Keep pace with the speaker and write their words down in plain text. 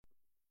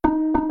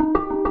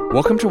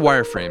Welcome to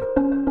Wireframe,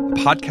 a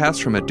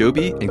podcast from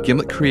Adobe and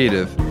Gimlet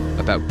Creative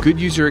about good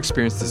user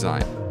experience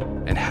design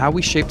and how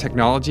we shape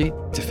technology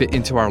to fit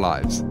into our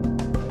lives.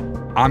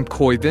 I'm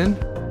Khoi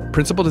Vinh,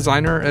 principal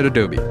designer at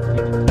Adobe.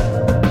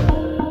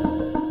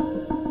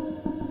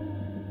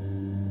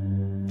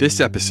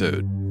 This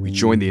episode, we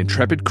join the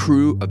intrepid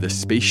crew of the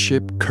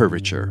spaceship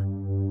Curvature.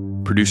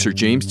 Producer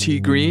James T.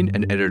 Green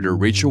and editor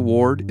Rachel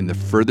Ward in the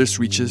furthest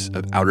reaches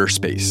of outer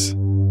space.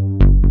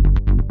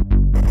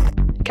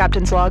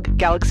 Captain's log,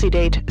 galaxy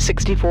date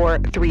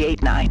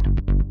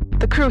 64389.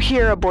 The crew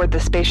here aboard the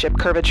spaceship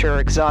Curvature are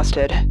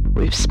exhausted.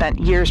 We've spent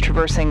years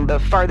traversing the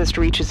farthest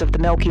reaches of the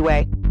Milky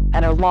Way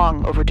and are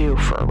long overdue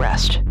for a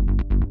rest.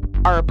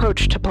 Our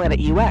approach to planet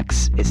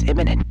UX is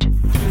imminent.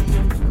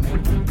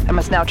 I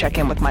must now check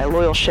in with my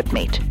loyal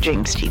shipmate,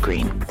 James T.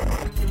 Green.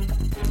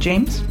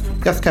 James?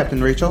 Yes,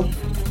 Captain Rachel?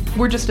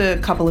 We're just a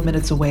couple of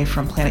minutes away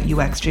from planet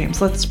UX,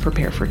 James. Let's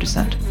prepare for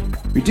descent.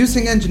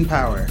 Reducing engine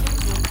power.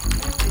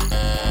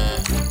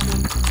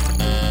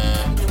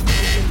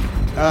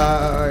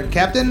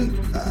 Captain,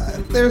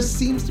 there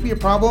seems to be a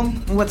problem.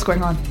 What's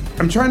going on?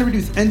 I'm trying to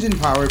reduce engine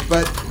power,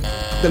 but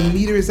the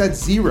meter is at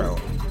 0.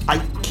 I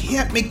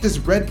can't make this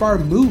red bar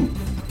move.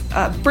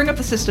 Bring up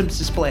the system's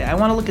display. I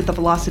want to look at the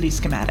velocity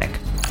schematic.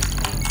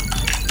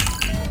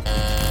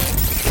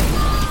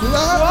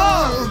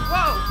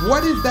 Whoa!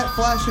 What is that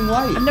flashing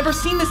light? I've never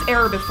seen this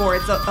error before.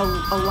 It's a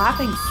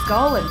laughing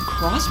skull and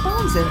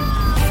crossbones and...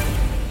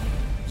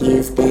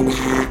 You've been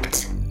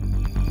hacked.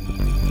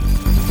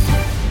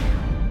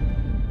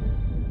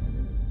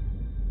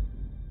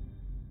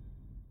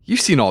 You've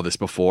seen all this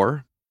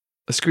before.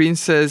 A screen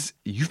says,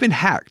 "You've been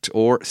hacked,"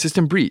 or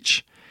 "System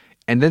breach,"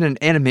 and then an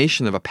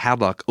animation of a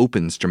padlock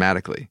opens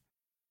dramatically.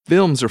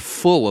 Films are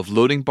full of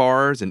loading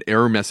bars and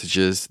error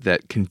messages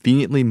that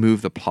conveniently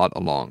move the plot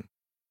along.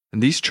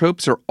 And these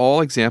tropes are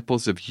all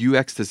examples of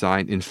UX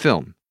design in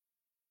film.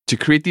 To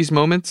create these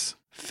moments,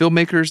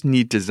 filmmakers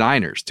need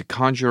designers to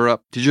conjure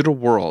up digital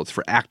worlds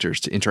for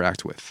actors to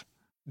interact with.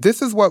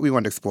 This is what we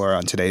want to explore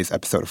on today's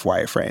episode of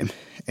Wireframe.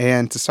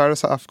 And to start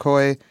us off,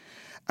 Khoi,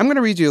 I'm going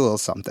to read you a little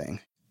something.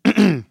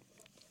 A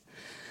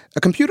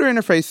computer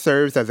interface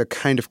serves as a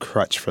kind of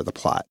crutch for the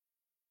plot.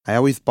 I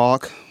always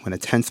balk when a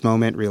tense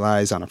moment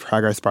relies on a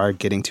progress bar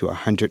getting to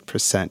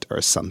 100%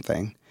 or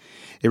something.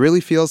 It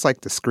really feels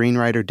like the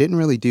screenwriter didn't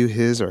really do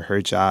his or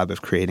her job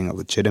of creating a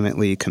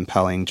legitimately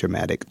compelling,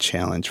 dramatic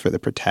challenge for the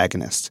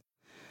protagonist.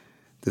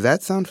 Does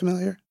that sound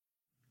familiar?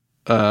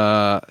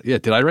 Yeah,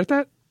 did I write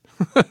that?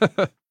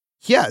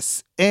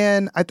 Yes,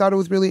 and I thought it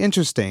was really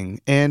interesting,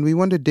 and we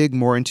wanted to dig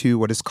more into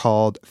what is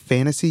called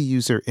fantasy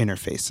user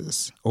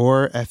interfaces,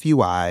 or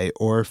FUI,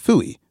 or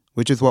FUI,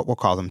 which is what we'll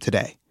call them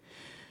today.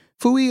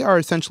 FUI are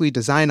essentially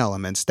design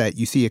elements that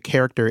you see a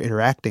character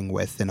interacting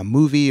with in a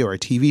movie or a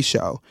TV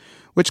show,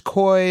 which,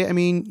 Khoi,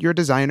 you're a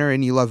designer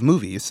and you love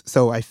movies,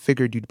 so I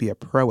figured you'd be a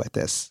pro at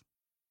this.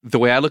 The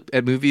way I look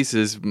at movies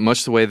is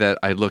much the way that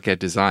I look at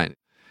design.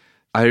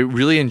 I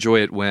really enjoy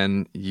it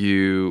when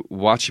you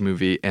watch a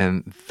movie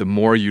and the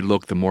more you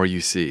look, the more you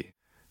see.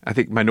 I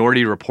think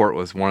Minority Report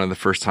was one of the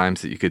first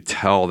times that you could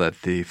tell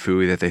that the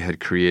FUI that they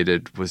had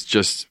created was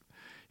just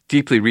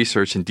deeply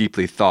researched and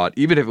deeply thought.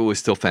 Even if it was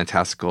still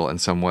fantastical and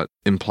somewhat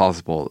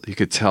implausible, you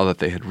could tell that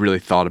they had really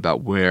thought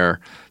about where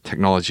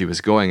technology was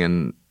going,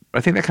 and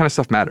I think that kind of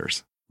stuff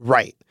matters.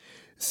 Right.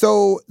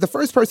 So the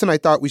first person I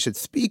thought we should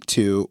speak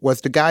to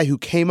was the guy who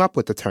came up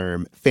with the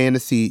term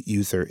fantasy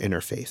user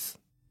interface.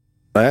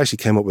 I actually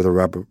came up with a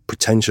rather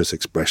pretentious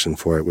expression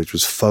for it, which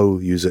was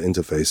faux user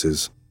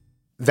interfaces.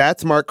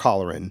 That's Mark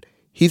Colleran.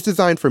 He's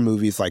designed for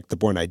movies like the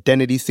Bourne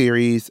Identity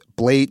series,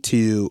 Blade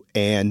 2,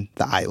 and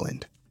The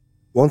Island.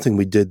 One thing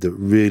we did that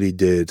really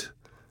did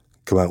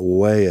come out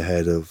way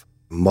ahead of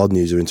modern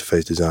user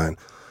interface design,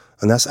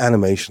 and that's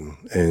animation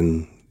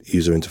in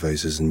user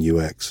interfaces and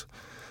UX.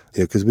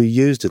 Because we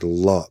used it a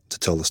lot to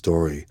tell the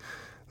story.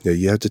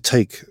 You have to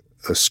take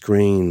a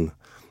screen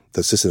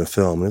that sits in a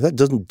film, and if that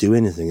doesn't do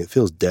anything, it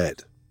feels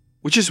dead.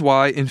 Which is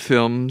why in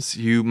films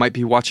you might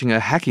be watching a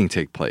hacking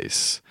take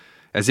place,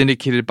 as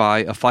indicated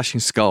by a flashing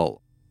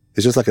skull.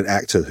 It's just like an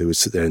actor who would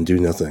sit there and do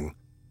nothing.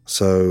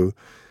 So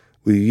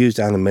we used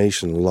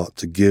animation a lot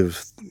to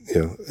give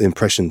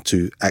impression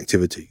to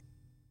activity.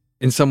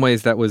 In some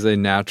ways, that was a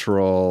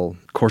natural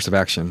course of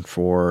action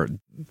for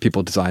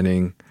people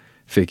designing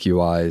fake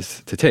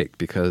UIs to take,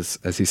 because,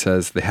 as he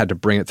says, they had to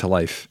bring it to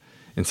life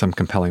in some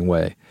compelling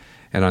way.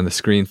 And on the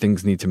screen,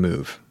 things need to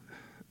move.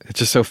 It's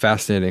just so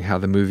fascinating how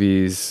the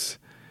movies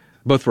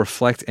both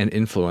reflect and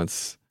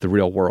influence the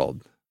real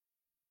world.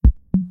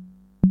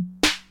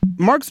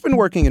 Mark's been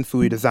working in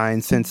FUI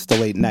design since the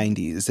late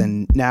 90s,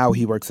 and now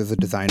he works as a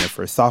designer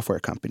for a software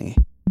company.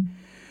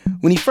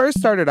 When he first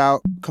started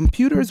out,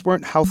 computers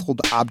weren't household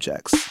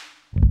objects.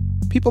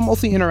 People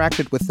mostly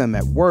interacted with them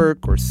at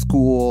work or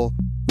school.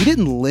 We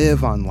didn't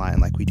live online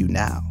like we do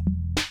now.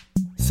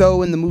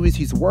 So in the movies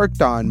he's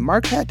worked on,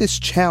 Mark had this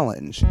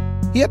challenge.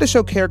 He had to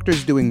show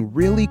characters doing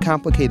really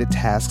complicated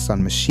tasks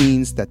on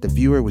machines that the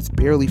viewer was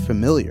barely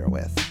familiar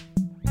with.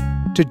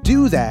 To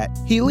do that,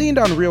 he leaned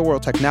on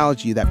real-world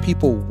technology that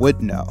people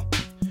would know.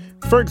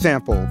 For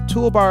example,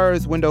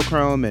 toolbars, window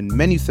chrome, and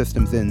menu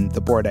systems in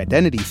the Bourne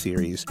Identity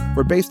series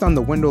were based on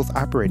the Windows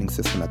operating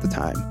system at the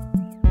time.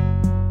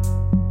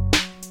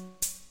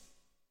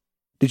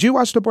 Did you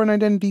watch the Bourne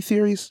Identity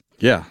series?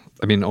 Yeah,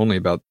 I mean, only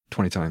about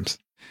 20 times.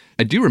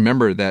 I do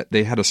remember that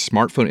they had a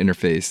smartphone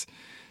interface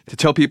to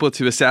tell people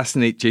to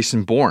assassinate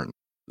Jason Bourne.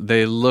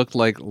 They looked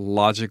like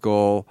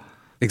logical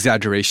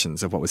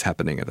exaggerations of what was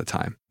happening at the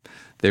time.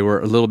 They were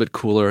a little bit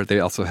cooler. They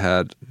also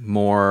had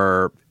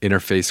more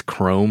interface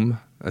chrome,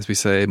 as we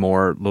say,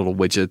 more little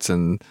widgets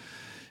and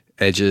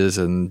edges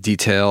and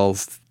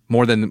details,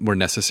 more than were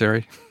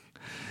necessary.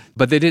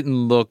 But they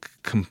didn't look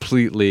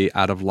completely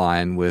out of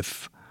line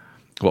with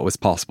what was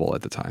possible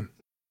at the time.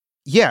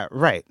 Yeah,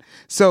 right.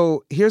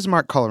 So here's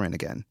Mark Colleran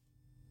again.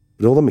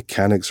 But all the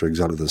mechanics are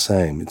exactly the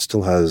same. It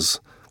still has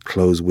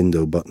close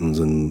window buttons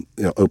and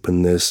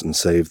open this and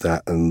save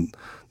that, and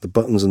the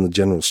buttons and the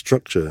general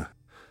structure.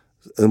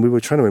 And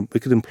we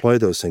could employ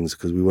those things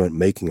because we weren't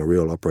making a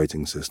real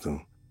operating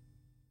system.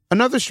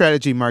 Another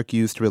strategy Mark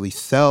used to really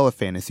sell a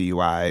fantasy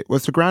UI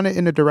was to ground it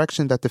in a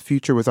direction that the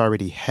future was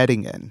already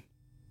heading in.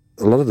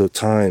 A lot of the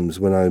times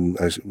when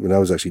I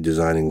was actually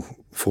designing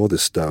for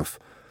this stuff,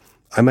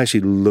 I'm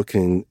actually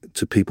looking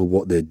to people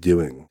what they're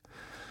doing.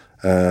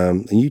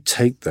 And you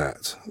take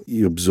that,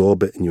 you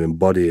absorb it, and you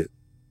embody it.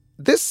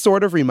 This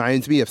sort of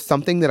reminds me of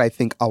something that I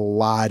think a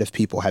lot of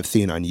people have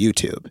seen on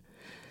YouTube.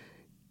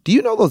 Do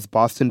you know those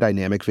Boston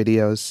Dynamic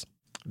videos?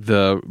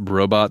 The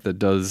robot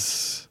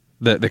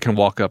that can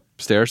walk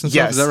upstairs and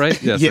stuff, yes. Is that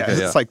right? Yes. Yeah, okay,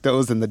 it's like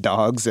those and the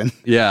dogs. And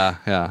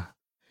Yeah.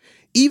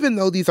 even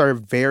though these are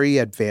very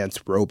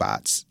advanced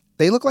robots,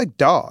 they look like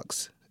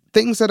dogs,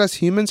 things that us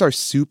humans are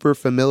super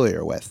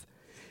familiar with.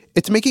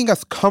 It's making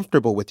us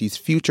comfortable with these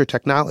future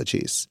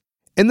technologies.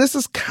 And this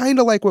is kind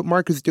of like what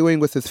Mark is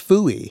doing with his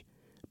Fooey,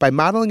 by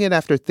modeling it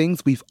after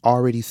things we've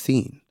already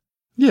seen.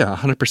 Yeah,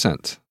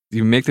 100%.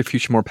 You make the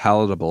future more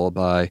palatable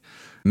by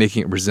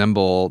making it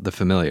resemble the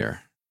familiar.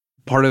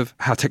 Part of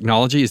how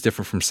technology is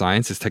different from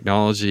science is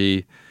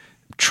technology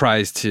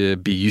tries to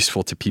be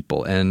useful to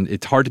people. And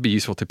it's hard to be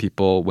useful to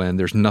people when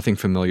there's nothing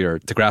familiar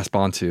to grasp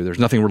onto. There's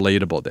nothing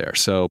relatable there.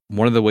 So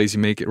one of the ways you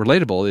make it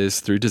relatable is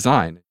through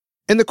design.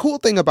 And the cool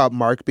thing about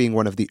Mark being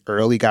one of the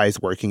early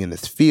guys working in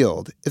this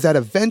field is that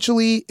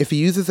eventually, if he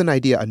uses an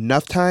idea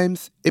enough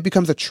times, it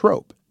becomes a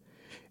trope.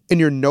 And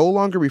you're no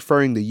longer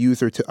referring the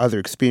user to other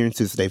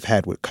experiences they've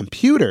had with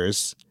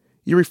computers.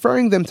 You're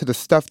referring them to the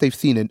stuff they've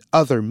seen in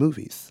other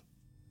movies.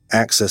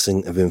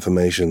 Accessing of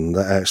information,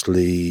 that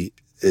actually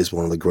is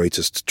one of the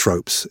greatest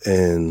tropes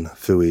in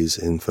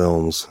Fooeys in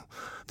films.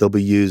 They'll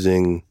be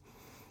using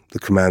the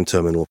command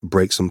terminal,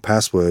 break some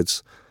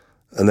passwords,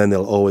 and then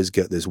they'll always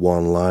get this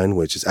one line,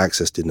 which is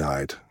access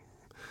denied.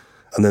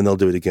 And then they'll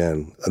do it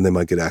again, and they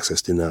might get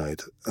access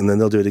denied. And then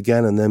they'll do it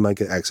again, and they might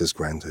get access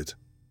granted.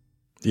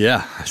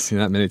 Yeah, I've seen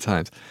that many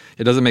times.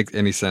 It doesn't make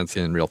any sense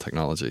in real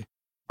technology.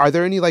 Are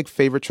there any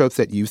favorite tropes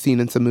that you've seen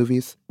in some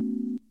movies?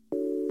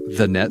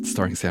 The Net,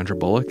 starring Sandra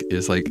Bullock,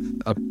 is like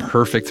a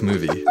perfect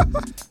movie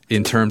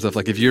in terms of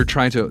if you're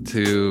trying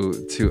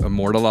to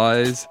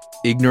immortalize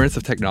ignorance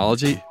of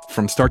technology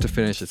from start to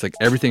finish. It's like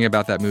everything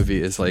about that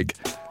movie is like,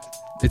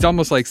 it's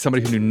almost like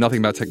somebody who knew nothing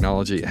about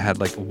technology had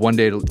one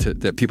day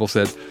that people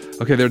said,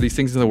 okay, there are these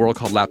things in the world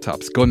called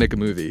laptops. Go and make a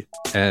movie,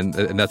 and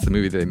that's the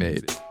movie they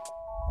made.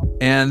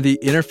 And the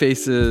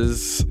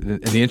interfaces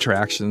and the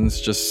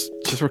interactions just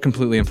were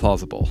completely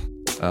implausible.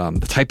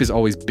 The type is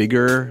always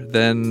bigger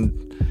than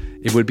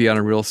it would be on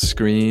a real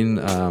screen.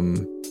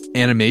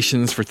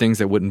 Animations for things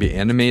that wouldn't be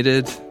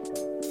animated.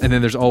 And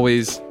then there's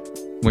always,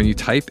 when you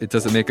type, it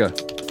doesn't make a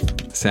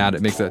sound.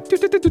 It makes a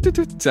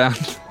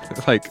sound.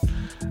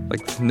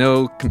 like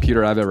no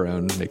computer I've ever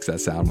owned makes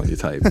that sound when you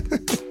type.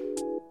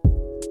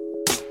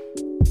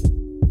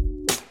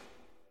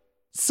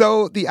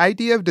 So the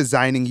idea of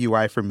designing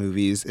UI for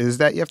movies is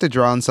that you have to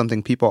draw on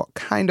something people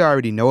kind of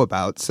already know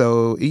about,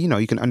 so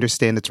you can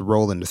understand its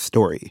role in the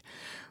story.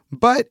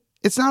 But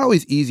it's not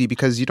always easy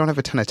because you don't have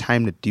a ton of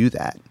time to do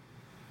that.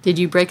 Did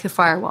you break the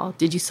firewall?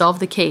 Did you solve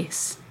the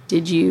case?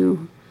 Did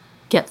you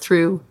get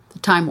through the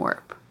time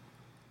warp?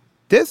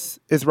 This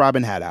is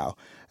Robin Haddow,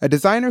 a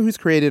designer who's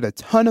created a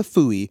ton of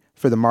Fooey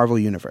for the Marvel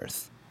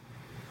Universe.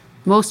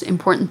 The most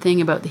important thing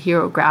about the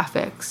hero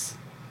graphics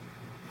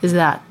is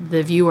that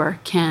the viewer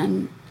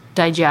can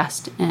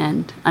digest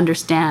and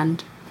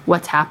understand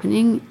what's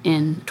happening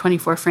in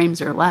 24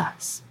 frames or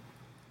less.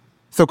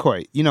 So,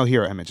 Coy, you know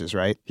hero images,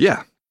 right?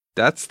 Yeah.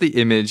 That's the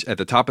image at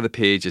the top of the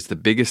page. It's the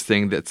biggest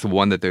thing. That's the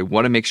one that they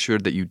want to make sure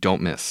that you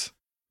don't miss.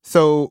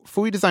 So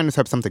Fooey designers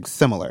have something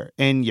similar,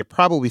 and you've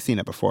probably seen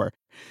it before.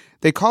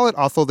 They call it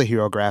also the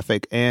hero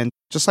graphic, and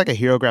just like a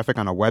hero graphic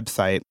on a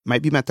website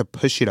might be meant to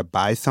push you to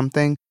buy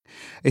something,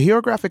 a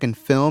hero graphic in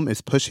film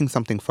is pushing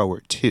something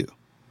forward too.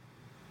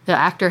 The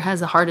actor has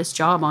the hardest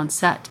job on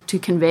set to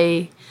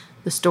convey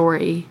the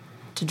story,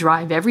 to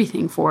drive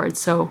everything forward.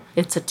 So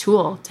it's a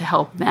tool to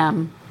help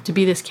them to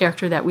be this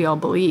character that we all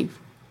believe.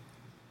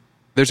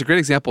 There's a great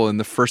example in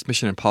the first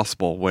Mission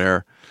Impossible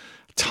where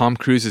Tom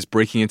Cruise is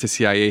breaking into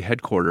CIA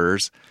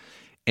headquarters,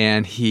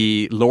 and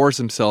he lowers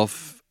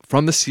himself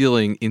from the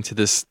ceiling into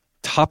this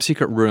top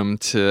secret room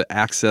to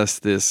access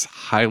this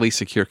highly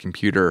secure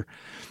computer.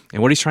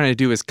 And what he's trying to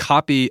do is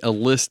copy a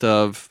list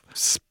of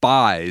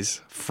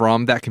spies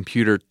from that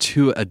computer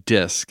to a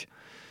disk.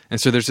 And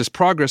so there's this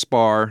progress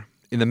bar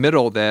in the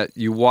middle that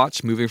you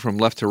watch moving from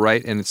left to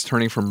right, and it's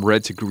turning from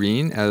red to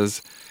green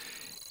as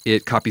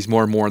it copies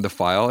more and more of the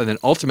file. And then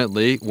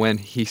ultimately, when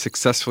he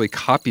successfully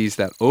copies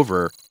that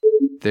over,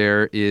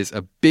 there is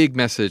a big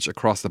message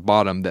across the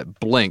bottom that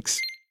blinks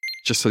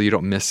just so you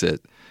don't miss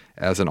it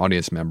as an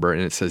audience member.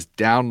 And it says,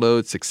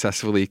 "Download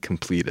successfully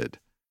completed."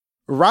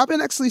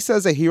 Robin actually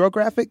says a hero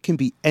graphic can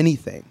be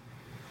anything.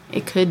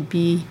 It could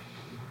be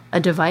a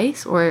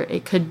device or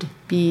it could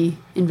be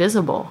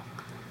invisible.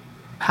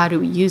 How do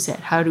we use it?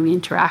 How do we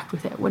interact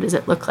with it? What does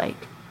it look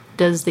like?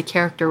 Does the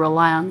character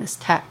rely on this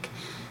tech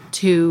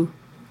to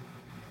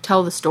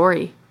tell the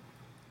story?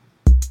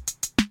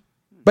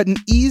 But an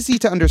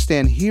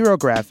easy-to-understand hero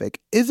graphic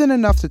isn't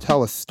enough to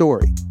tell a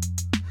story.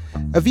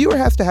 A viewer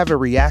has to have a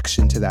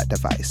reaction to that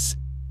device.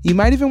 You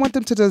might even want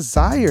them to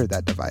desire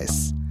that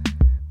device,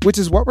 which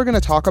is what we're going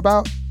to talk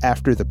about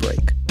after the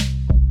break.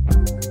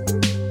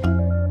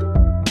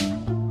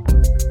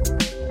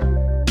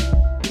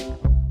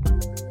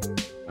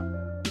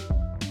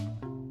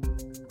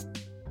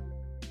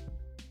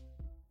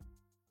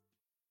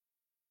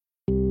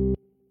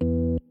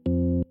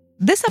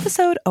 This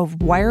episode of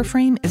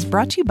Wireframe is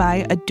brought to you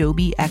by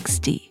Adobe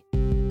XD.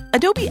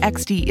 Adobe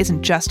XD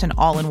isn't just an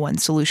all-in-one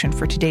solution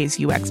for today's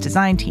UX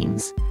design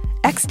teams.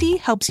 XD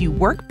helps you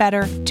work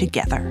better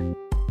together.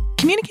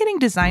 Communicating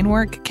design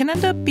work can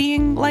end up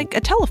being like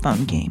a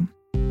telephone game.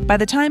 By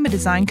the time a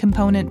design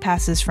component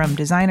passes from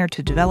designer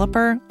to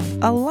developer,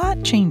 a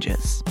lot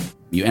changes.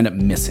 You end up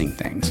missing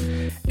things.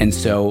 And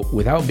so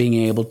without being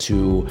able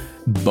to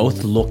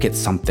both look at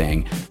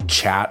something,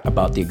 chat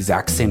about the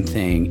exact same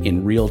thing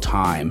in real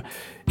time,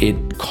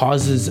 it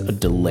causes a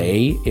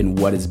delay in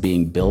what is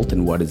being built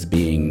and what is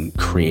being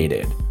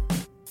created.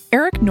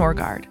 Eric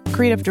Norgaard,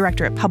 creative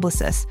director at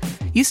Publicis,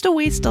 used to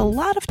waste a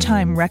lot of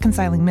time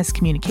reconciling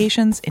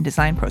miscommunications in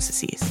design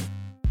processes.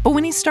 But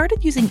when he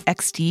started using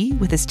XD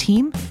with his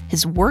team,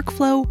 his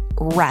workflow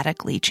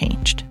radically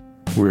changed.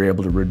 We were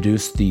able to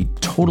reduce the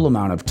total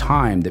amount of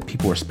time that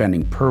people were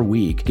spending per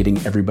week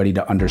getting everybody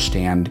to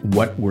understand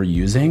what we're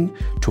using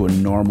to a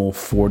normal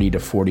 40 to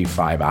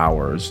 45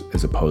 hours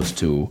as opposed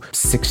to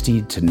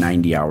 60 to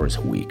 90 hours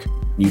a week.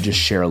 You just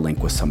share a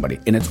link with somebody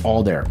and it's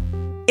all there.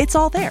 It's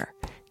all there.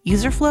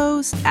 User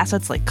flows,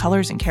 assets like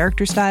colors and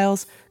character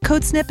styles,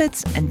 code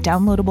snippets, and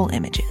downloadable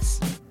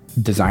images.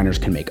 Designers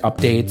can make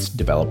updates,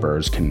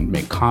 developers can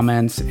make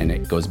comments, and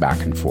it goes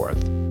back and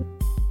forth.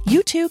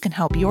 You too can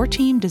help your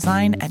team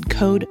design and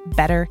code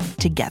better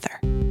together.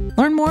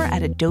 Learn more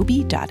at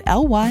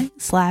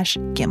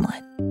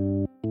adobe.ly/Gimlet.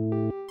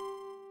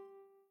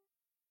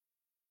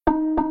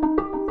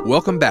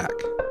 Welcome back.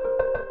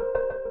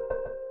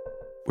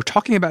 We're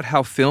talking about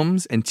how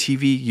films and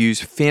TV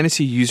use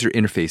fantasy user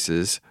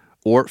interfaces,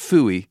 or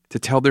FUI, to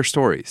tell their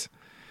stories.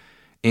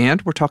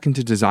 And we're talking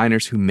to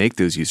designers who make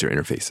those user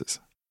interfaces.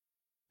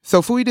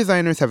 So FUI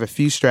designers have a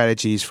few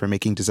strategies for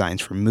making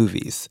designs for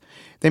movies.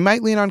 They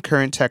might lean on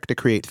current tech to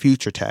create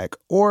future tech,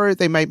 or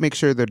they might make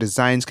sure their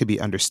designs could be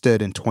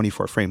understood in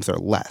 24 frames or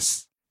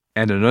less.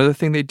 And another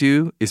thing they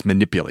do is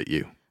manipulate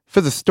you.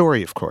 For the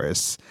story, of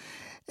course.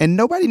 And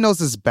nobody knows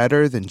this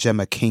better than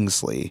Gemma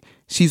Kingsley.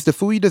 She's the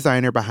FUI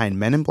designer behind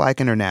Men in Black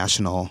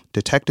International,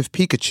 Detective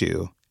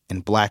Pikachu,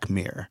 and Black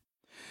Mirror.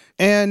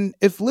 And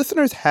if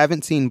listeners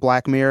haven't seen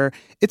Black Mirror,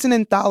 it's an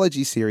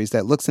anthology series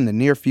that looks in the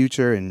near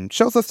future and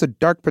shows us the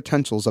dark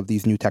potentials of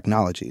these new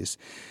technologies.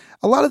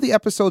 A lot of the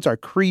episodes are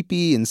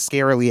creepy and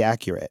scarily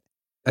accurate.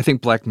 I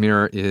think Black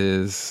Mirror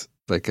is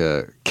like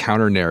a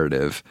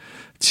counter-narrative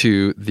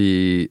to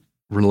the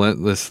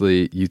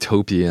relentlessly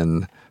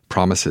utopian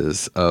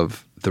promises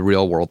of the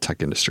real-world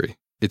tech industry.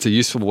 It's a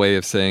useful way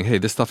of saying, hey,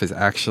 this stuff is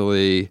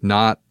actually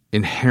not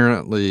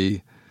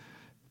inherently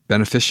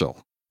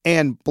beneficial.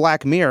 And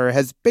Black Mirror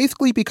has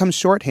basically become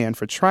shorthand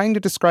for trying to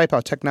describe how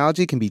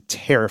technology can be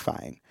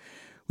terrifying.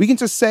 We can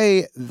just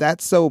say,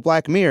 that's so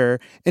Black Mirror,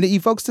 and it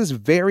evokes this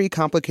very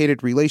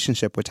complicated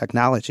relationship with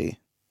technology.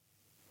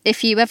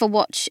 If you ever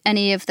watch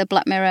any of the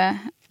Black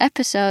Mirror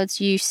episodes,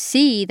 you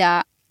see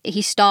that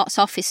he starts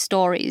off his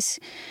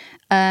stories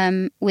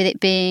with it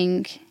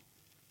being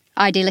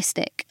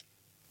idealistic.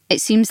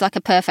 It seems like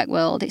a perfect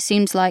world. It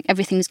seems like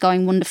everything's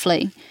going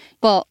wonderfully.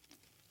 But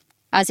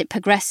as it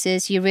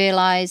progresses, you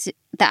realise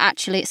that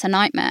actually it's a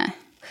nightmare.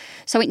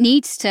 So it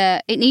needs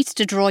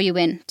to draw you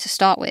in to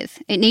start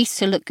with. It needs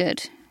to look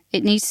good.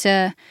 It needs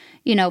to,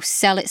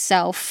 sell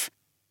itself.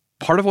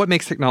 Part of what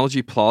makes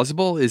technology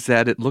plausible is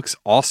that it looks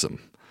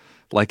awesome.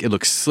 Like it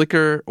looks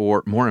slicker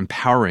or more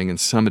empowering in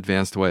some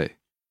advanced way.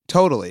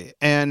 Totally.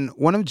 And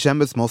one of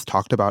Gemma's most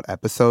talked about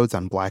episodes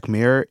on Black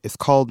Mirror is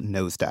called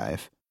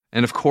Nosedive.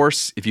 And of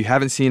course, if you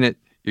haven't seen it,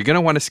 you're going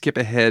to want to skip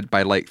ahead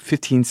by like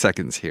 15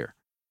 seconds here.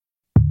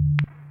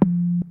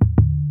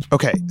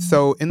 Okay,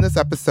 so in this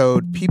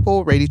episode,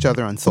 people rate each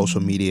other on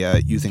social media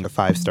using a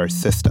 5-star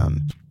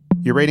system.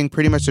 Your rating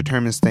pretty much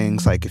determines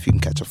things like if you can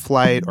catch a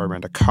flight or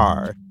rent a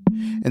car.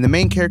 And the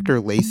main character,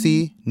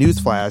 Lacey,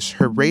 newsflash,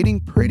 her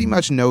rating pretty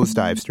much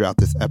nosedives throughout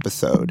this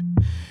episode.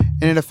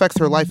 And it affects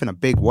her life in a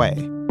big way.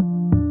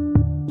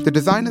 The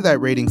design of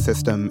that rating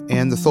system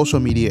and the social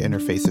media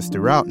interfaces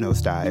throughout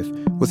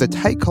Nosedive was a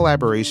tight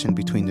collaboration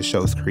between the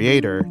show's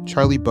creator,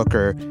 Charlie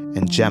Booker,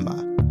 and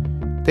Gemma.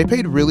 They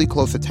paid really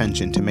close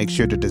attention to make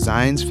sure the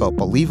designs felt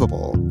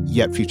believable,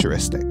 yet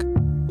futuristic.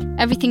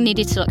 Everything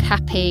needed to look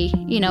happy,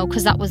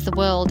 because that was the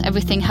world.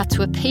 Everything had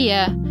to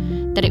appear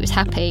that it was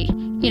happy.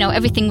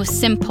 Everything was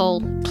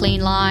simple,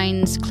 clean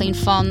lines, clean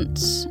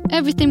fonts.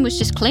 Everything was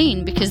just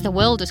clean because the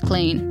world was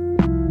clean.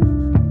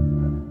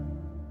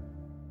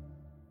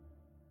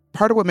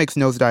 Part of what makes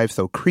Nosedive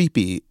so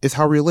creepy is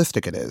how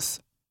realistic it is.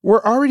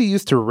 We're already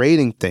used to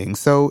rating things,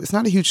 so it's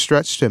not a huge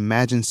stretch to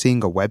imagine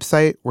seeing a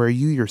website where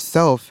you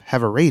yourself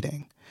have a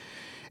rating.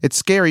 It's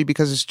scary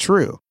because it's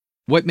true.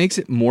 What makes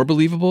it more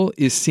believable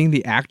is seeing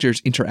the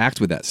actors interact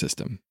with that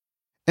system.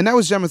 And that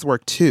was Gemma's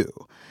work too.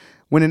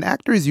 When an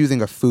actor is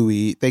using a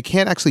FUI, they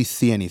can't actually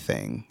see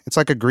anything. It's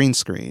like a green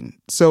screen.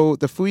 So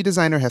the FUI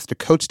designer has to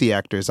coach the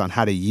actors on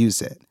how to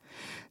use it.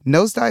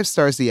 Nosedive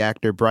stars the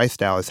actor Bryce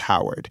Dallas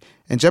Howard,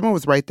 and Gemma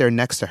was right there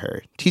next to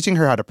her, teaching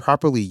her how to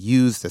properly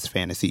use this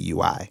fantasy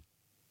UI.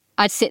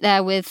 I'd sit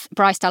there with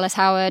Bryce Dallas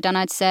Howard and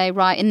I'd say,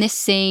 right, in this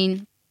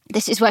scene,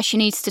 this is where she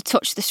needs to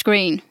touch the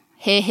screen,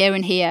 here, here,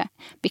 and here,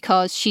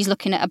 because she's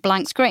looking at a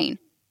blank screen.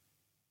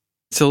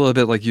 It's a little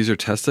bit like user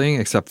testing,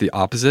 except the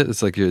opposite.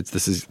 It's like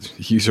this is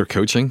user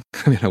coaching.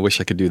 I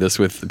wish I could do this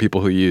with the people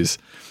who use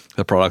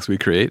the products we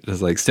create.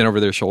 It's like stand over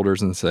their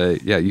shoulders and say,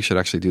 yeah, you should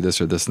actually do this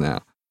or this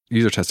now.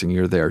 User testing,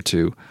 you're there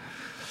to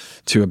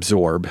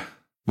absorb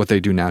what they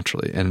do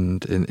naturally.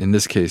 And in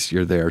this case,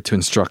 you're there to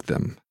instruct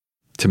them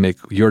to make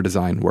your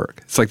design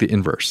work. It's like the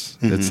inverse.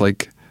 Mm-hmm. It's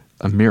like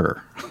a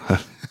mirror.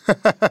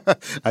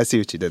 I see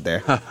what you did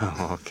there.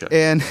 Okay.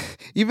 And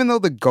even though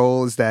the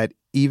goal is that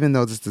even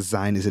though this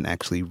design isn't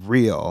actually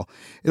real,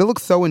 it'll look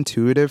so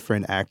intuitive for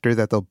an actor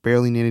that they'll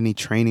barely need any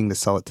training to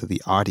sell it to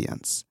the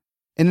audience.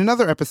 In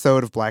another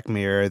episode of Black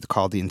Mirror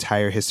called The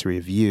Entire History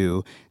of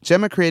You,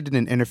 Gemma created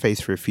an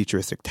interface for a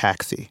futuristic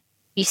taxi.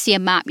 You see a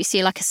map, you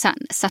see like a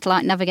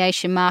satellite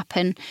navigation map,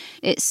 and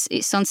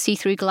it's on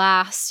see-through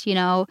glass,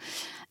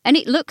 and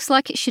it looks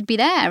like it should be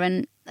there.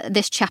 And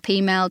this chap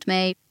emailed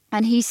me,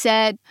 and he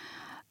said,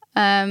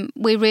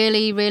 we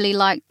really, really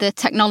like the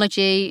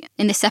technology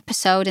in this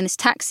episode, in this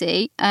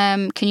taxi.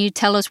 Can you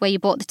tell us where you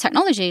bought the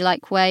technology,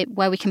 like where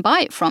we can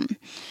buy it from?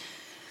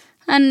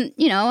 And,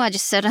 I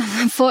just said,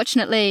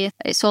 unfortunately,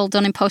 it's all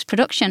done in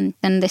post-production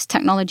and this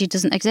technology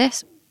doesn't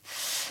exist.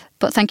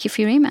 But thank you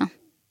for your email.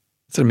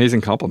 It's an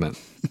amazing compliment.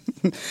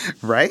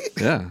 Right?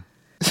 Yeah.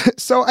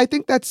 So I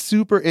think that's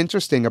super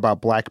interesting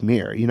about Black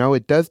Mirror.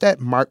 It does that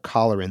Mark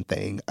Colleran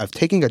thing of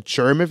taking a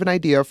germ of an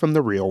idea from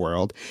the real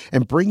world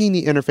and bringing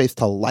the interface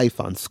to life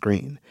on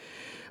screen.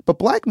 But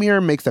Black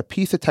Mirror makes a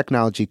piece of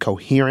technology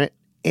coherent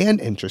and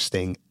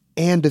interesting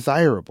and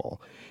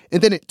desirable.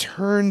 And then it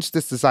turns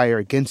this desire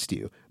against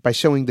you by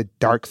showing the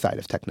dark side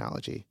of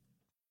technology.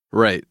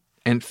 Right.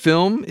 And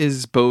film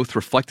is both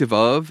reflective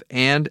of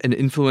and an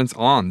influence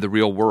on the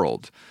real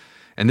world.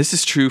 And this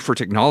is true for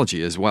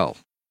technology as well.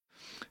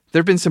 There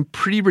have been some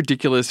pretty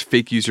ridiculous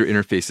fake user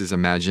interfaces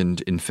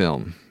imagined in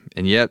film.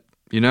 And yet,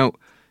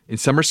 in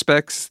some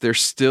respects, they're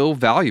still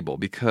valuable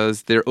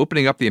because they're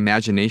opening up the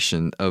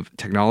imagination of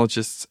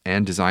technologists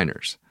and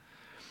designers.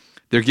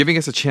 They're giving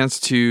us a chance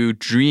to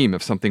dream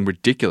of something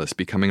ridiculous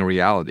becoming a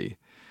reality.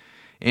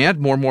 And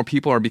more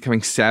people are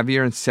becoming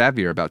savvier and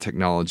savvier about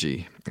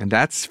technology. And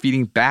that's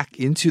feeding back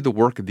into the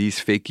work of these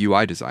fake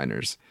UI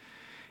designers.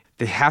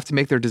 They have to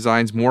make their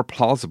designs more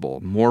plausible,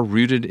 more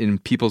rooted in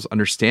people's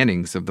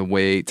understandings of the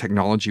way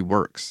technology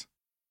works.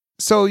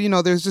 So,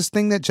 there's this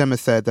thing that Gemma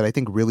said that I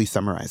think really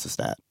summarizes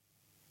that.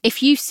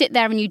 If you sit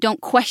there and you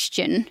don't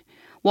question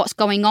what's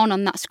going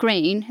on that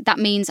screen, that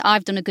means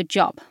I've done a good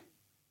job.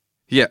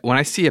 Yeah, when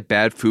I see a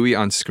bad FUI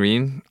on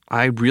screen,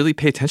 I really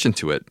pay attention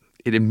to it.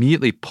 It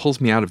immediately pulls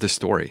me out of the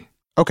story.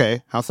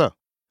 Okay, how so?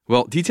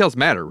 Well, details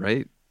matter,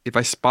 right? If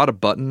I spot a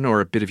button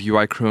or a bit of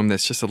UI Chrome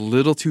that's just a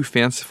little too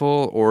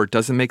fanciful or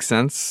doesn't make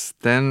sense,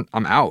 then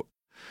I'm out.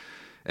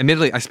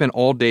 Admittedly, I spend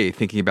all day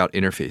thinking about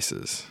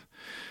interfaces.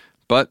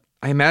 But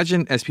I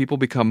imagine as people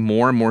become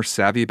more and more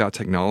savvy about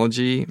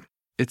technology,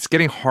 it's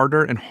getting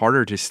harder and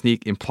harder to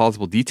sneak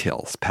implausible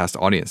details past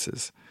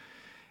audiences.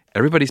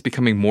 Everybody's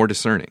becoming more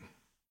discerning.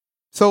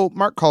 So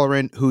Mark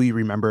Colleran, who you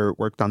remember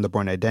worked on The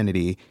Bourne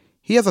Identity,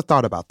 he has a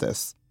thought about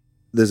this.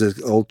 There's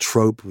an old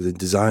trope with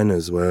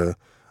designers where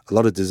a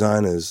lot of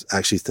designers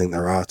actually think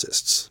they're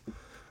artists.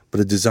 But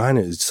a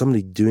designer is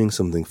somebody doing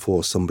something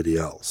for somebody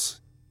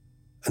else.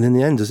 And in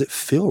the end, does it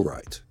feel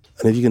right?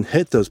 And if you can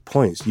hit those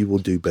points, you will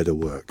do better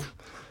work.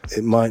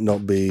 It might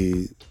not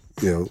be,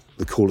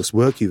 the coolest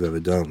work you've ever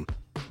done,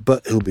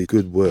 but it'll be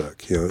good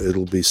work.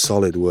 It'll be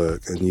solid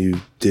work, and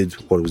you did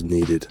what was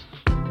needed.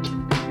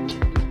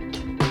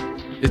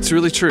 It's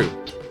really true.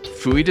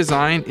 Fui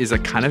design is a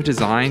kind of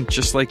design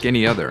just like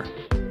any other.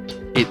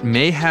 It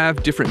may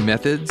have different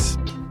methods,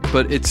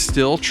 but it's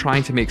still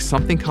trying to make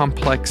something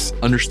complex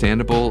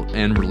understandable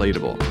and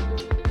relatable.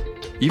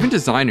 Even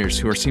designers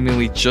who are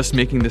seemingly just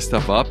making this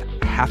stuff up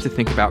have to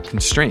think about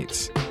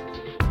constraints.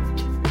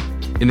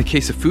 In the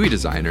case of Fui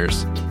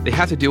designers, they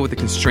have to deal with the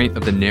constraint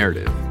of the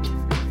narrative,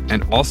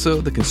 and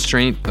also the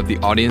constraint of the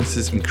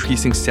audience's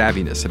increasing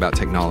savviness about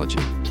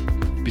technology.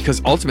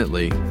 Because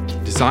ultimately,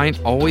 design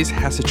always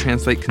has to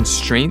translate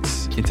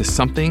constraints into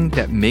something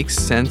that makes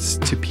sense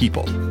to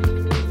people.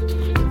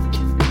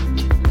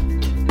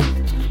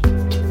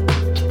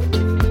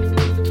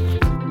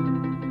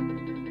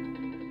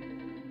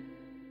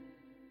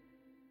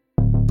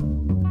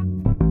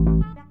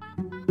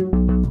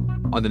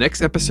 On the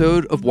next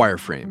episode of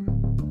Wireframe.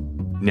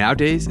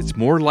 Nowadays, it's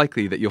more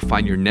likely that you'll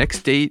find your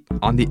next date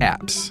on the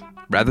apps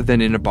rather than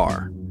in a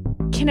bar.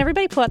 Can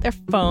everybody pull out their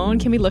phone?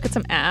 Can we look at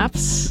some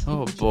apps?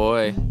 Oh,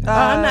 boy.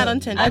 I'm not on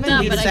Tinder. I've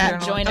been but I that.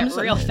 can join it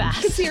real fast.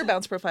 I can see your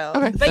bounce profile.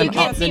 Okay. But you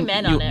can't see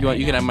men on it.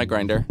 You can have my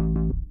Grindr.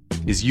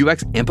 Is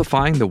UX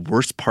amplifying the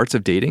worst parts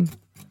of dating?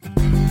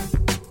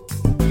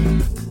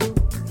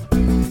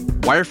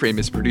 Wireframe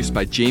is produced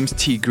by James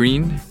T.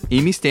 Green,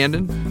 Amy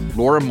Standen,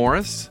 Laura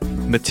Morris,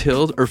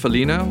 Matilde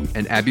Urfolino,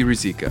 and Abby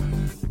Rizika.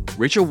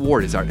 Rachel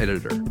Ward is our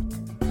editor.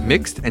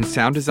 Mixed and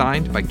sound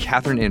designed by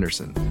Catherine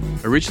Anderson.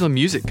 Original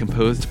music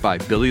composed by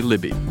Billy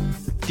Libby.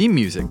 Theme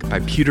music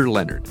by Peter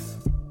Leonard.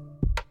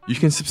 You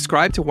can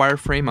subscribe to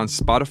Wireframe on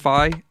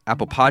Spotify,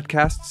 Apple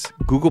Podcasts,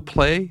 Google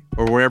Play,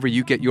 or wherever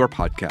you get your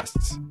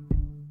podcasts.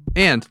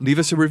 And leave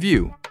us a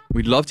review.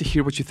 We'd love to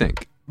hear what you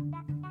think.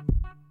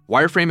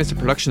 Wireframe is a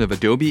production of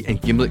Adobe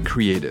and Gimlet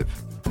Creative.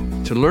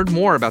 To learn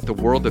more about the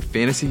world of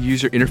fantasy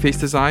user interface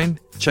design,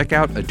 check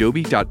out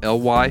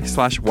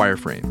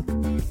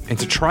adobe.ly/wireframe. And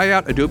to try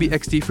out Adobe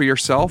XD for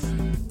yourself,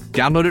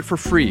 download it for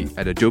free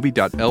at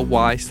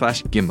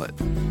adobe.ly/gimlet.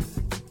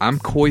 I'm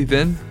Khoi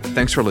Vinh.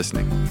 Thanks for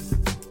listening.